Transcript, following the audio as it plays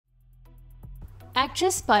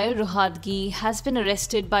Actress Payal Rohatgi has been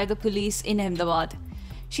arrested by the police in Ahmedabad.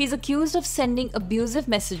 She is accused of sending abusive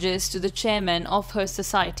messages to the chairman of her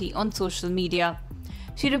society on social media.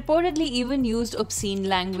 She reportedly even used obscene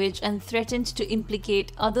language and threatened to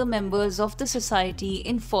implicate other members of the society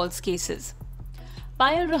in false cases.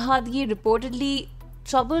 Payal Rohatgi reportedly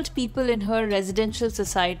troubled people in her residential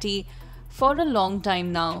society for a long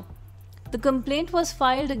time now. The complaint was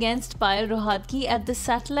filed against Payal Rohatgi at the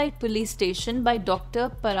satellite police station by Dr.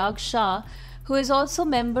 Parag Shah, who is also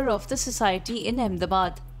member of the society in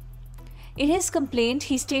Ahmedabad. In his complaint,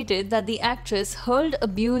 he stated that the actress hurled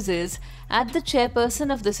abuses at the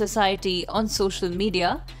chairperson of the society on social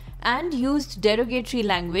media and used derogatory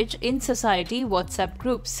language in society WhatsApp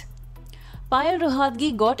groups. Payal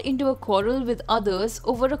Rohatgi got into a quarrel with others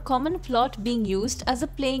over a common plot being used as a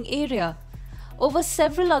playing area. Over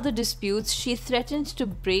several other disputes, she threatened to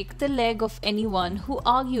break the leg of anyone who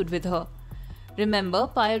argued with her. Remember,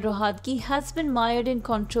 Payal Rohatgi has been mired in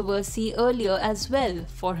controversy earlier as well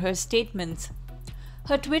for her statements.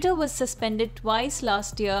 Her Twitter was suspended twice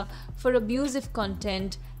last year for abusive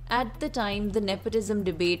content at the time the nepotism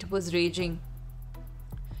debate was raging.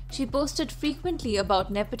 She posted frequently about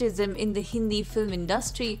nepotism in the Hindi film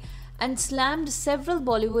industry and slammed several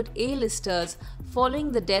Bollywood A-listers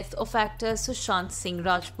following the death of actor Sushant Singh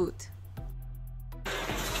Rajput.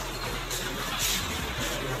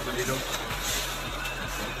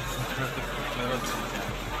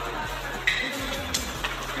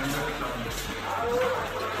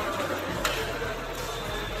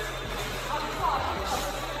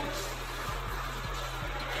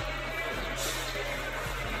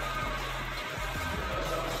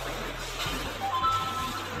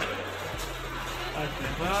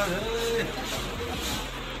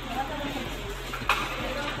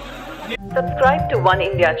 Subscribe to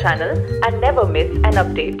Oneindia channel and never miss an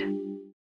update.